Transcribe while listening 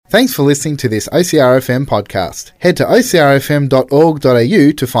Thanks for listening to this OCRFM podcast. Head to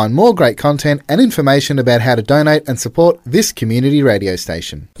ocrfm.org.au to find more great content and information about how to donate and support this community radio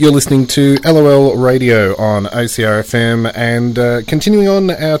station. You're listening to LOL Radio on OCRFM and continuing on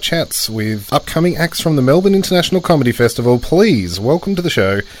our chats with upcoming acts from the Melbourne International Comedy Festival. Please welcome to the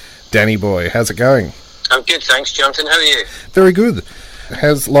show, Danny Boy. How's it going? I'm good, thanks, Jonathan. How are you? Very good.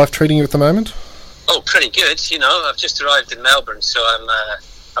 How's life treating you at the moment? Oh, pretty good. You know, I've just arrived in Melbourne, so I'm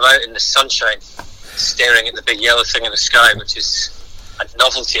out in the sunshine, staring at the big yellow thing in the sky, which is a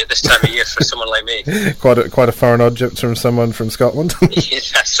novelty at this time of year for someone like me. Quite a foreign object from someone from Scotland. Yeah,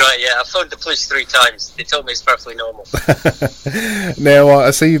 that's right, yeah. I've phoned the police 3 times. They told me it's perfectly normal. Now,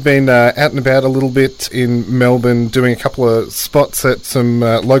 I see you've been out and about a little bit in Melbourne, doing a couple of spots at some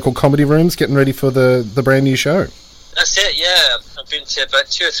local comedy rooms, getting ready for the brand new show. That's it, yeah. I've been to about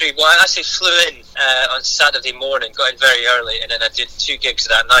 2 or 3. Well, I actually flew in on Saturday morning, got in very early, and then I did 2 gigs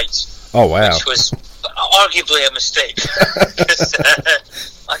that night. Oh, wow. Which was arguably a mistake, because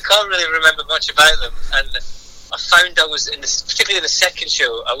I can't really remember much about them. And I found I was, particularly in the second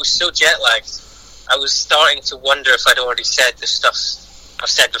show, I was so jet-lagged, I was starting to wonder if I'd already said the stuff I've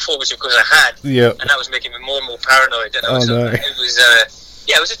said before, which of course I had. Yep. And that was making me more and more paranoid. And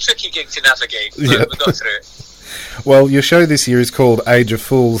it was a tricky gig to navigate, but we got through it. Well, your show this year is called Age of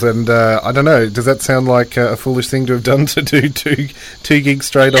Fools, and I don't know, does that sound like a foolish thing to have done, to do two gigs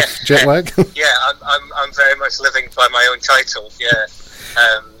straight off jet lag? Yeah, I'm very much living by my own title. Yeah,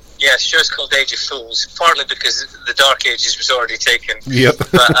 the show's called Age of Fools, partly because the Dark Ages was already taken. Yep.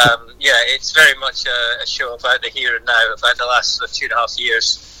 But it's very much a show about the here and now, about the last 2.5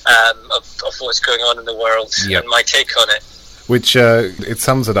 years of what's going on in the world, and my take on it. Which it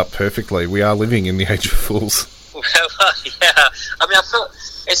sums it up perfectly. We are living in the Age of Fools. Well, yeah. I mean, I thought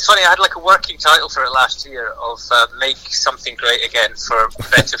it's funny. I had like a working title for it last year of "Make Something Great Again" for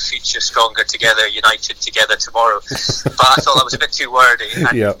better future, stronger together, united together tomorrow. But I thought that was a bit too wordy,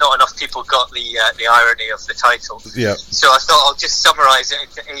 and not enough people got the irony of the title. Yeah. So I thought I'll just summarise it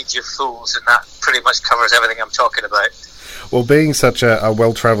into Age of Fools, and that pretty much covers everything I'm talking about. Well, being such a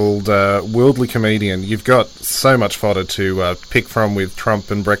well-travelled, worldly comedian, you've got so much fodder to pick from with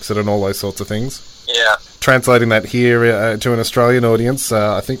Trump and Brexit and all those sorts of things. Yeah. Translating that here to an Australian audience,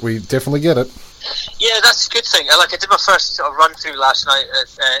 I think we definitely get it. Yeah, that's a good thing. I did my first run-through last night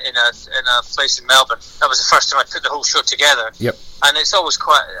in a place in Melbourne. That was the first time I put the whole show together. Yep. And it's always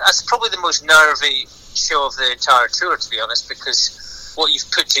that's probably the most nervy show of the entire tour, to be honest, because what you've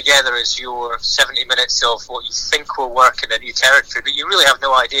put together is your 70 minutes of what you think will work in a new territory, but you really have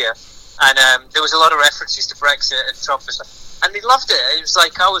no idea. And there was a lot of references to Brexit and Trump and stuff, and they loved it. It was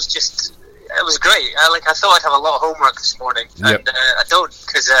like it was great. I thought I'd have a lot of homework this morning, and I don't,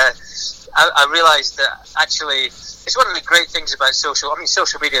 because I realised that actually it's one of the great things about social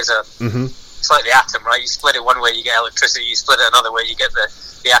media is it's like the atom, right? You split it one way, you get electricity. You split it another way, you get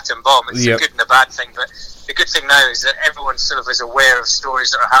the atom bomb. It's a good and a bad thing, but the good thing now is that everyone sort of is aware of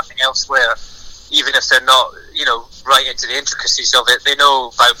stories that are happening elsewhere, even if they're not, right into the intricacies of it. They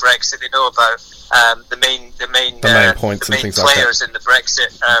know about Brexit. They know about the main points and things players like that in the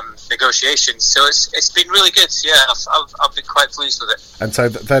Brexit negotiations. So it's been really good. Yeah, I've been quite pleased with it. And so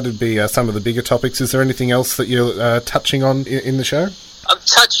that would be some of the bigger topics. Is there anything else that you're touching on in the show? I'm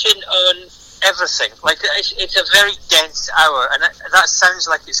touching on everything. It's a very dense hour, and that sounds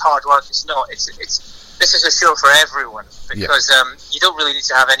like it's hard work. It's not. This is a show for everyone, because you don't really need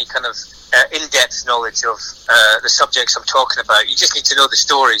to have any kind of in-depth knowledge of the subjects I'm talking about. You just need to know the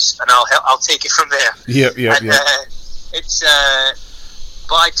stories, and I'll take it from there.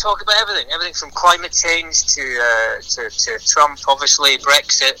 But I talk about everything from climate change to Trump, obviously,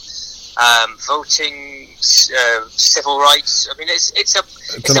 Brexit, voting, civil rights. I mean, it's a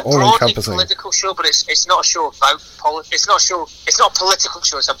broadly political show, but it's not a show about politics. It's not a political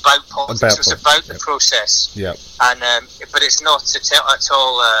show. It's about politics. It's about the process. Yeah. And but it's not at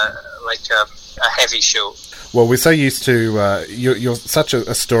all like a heavy show. Well, we're so used to you're such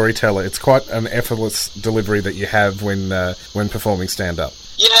a storyteller. It's quite an effortless delivery that you have when performing stand-up.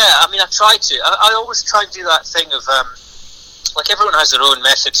 Yeah, I mean, I try to. I always try and do that thing of everyone has their own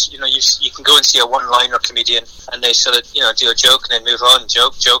methods. You can go and see a one-liner comedian, and they sort of do a joke and then move on,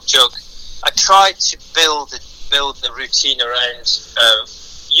 joke. I try to build the routine around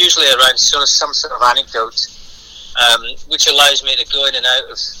usually around sort of some sort of anecdote, which allows me to go in and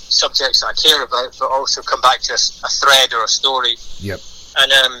out of subjects that I care about, but also come back to a thread or a story. Yep.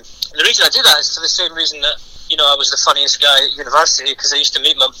 And the reason I do that is for the same reason that I was the funniest guy at university because I used to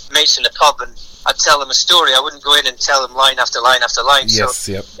meet my mates in the pub and I'd tell them a story. I wouldn't go in and tell them line after line after line. Yes,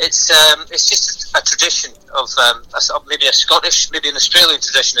 so yep. It's just a tradition of maybe a Scottish, maybe an Australian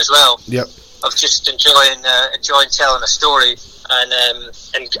tradition as well. Yep. Of just enjoying telling a story and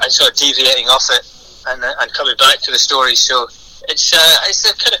sort of deviating off it and coming back to the story. So it's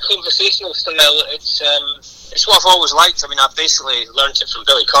a kind of conversational style. It's what I've always liked. I mean, I basically learned it from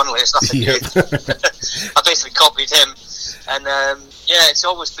Billy Connolly. It's nothing new. I basically copied him, and it's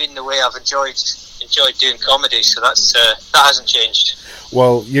always been the way I've enjoyed doing comedy. So that hasn't changed.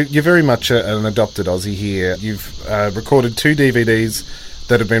 Well, you're very much an adopted Aussie here. You've recorded 2 DVDs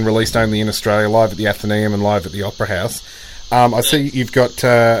that have been released only in Australia, live at the Athenaeum and live at the Opera House. I see you've got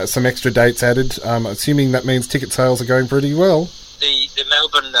some extra dates added. Assuming that means ticket sales are going pretty well. The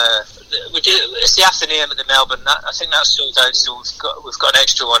Melbourne, it's the Athenaeum at the Melbourne. I think that's sold out. So we've got an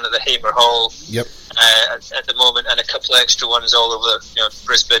extra one at the Hamer Hall. Yep. At the moment, and a couple of extra ones all over,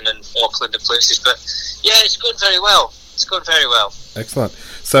 Brisbane and Auckland and places. But yeah, it's going very well. Excellent.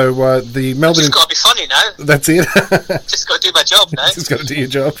 So the Melbourne. Just got to be funny now. That's it. Just got to do my job now. Just got to do your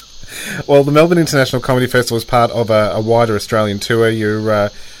job. Well, the Melbourne International Comedy Festival is part of a wider Australian tour. You're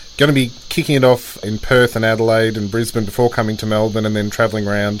going to be kicking it off in Perth and Adelaide and Brisbane before coming to Melbourne, and then travelling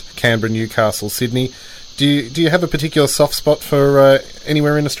around Canberra, Newcastle, Sydney. Do you have a particular soft spot for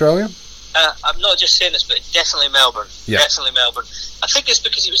anywhere in Australia? I'm not just saying this, but definitely Melbourne. Yeah. Definitely Melbourne. I think it's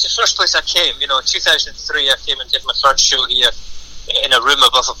because it was the first place I came. In 2003 I came and did my first show here in a room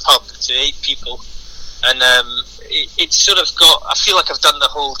above a pub to 8 people. And it's sort of got, I feel like I've done the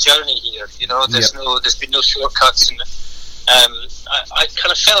whole journey here. There's been no shortcuts. And I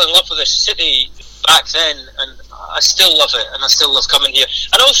kind of fell in love with this city back then, and I still love it, and I still love coming here.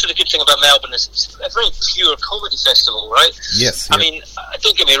 And also the good thing about Melbourne is it's a very pure comedy festival, right? Yes. I mean,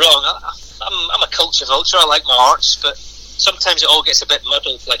 don't get me wrong, I'm a culture vulture, I like my arts, but sometimes it all gets a bit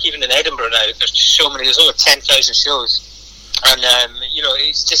muddled. Like even in Edinburgh now, there's over 10,000 shows. And,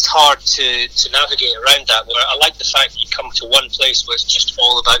 it's just hard to navigate around that, where I like the fact that you come to one place where it's just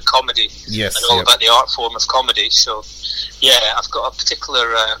all about comedy. Yes, and all about the art form of comedy. So, yeah, I've got a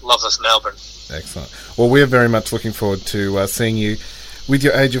particular love of Melbourne. Excellent. Well, we're very much looking forward to seeing you with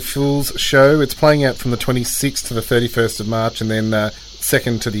your Age of Fools show. It's playing out from the 26th to the 31st of March and then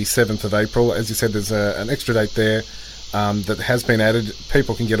 2nd to the 7th of April. As you said, there's an extra date there that has been added.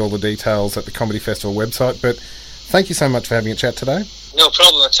 People can get all the details at the Comedy Festival website, but thank you so much for having a chat today. No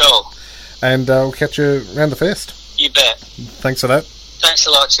problem at all. And we'll catch you around the fest. You bet. Thanks for that. Thanks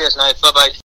a lot. Cheers now. Bye-bye.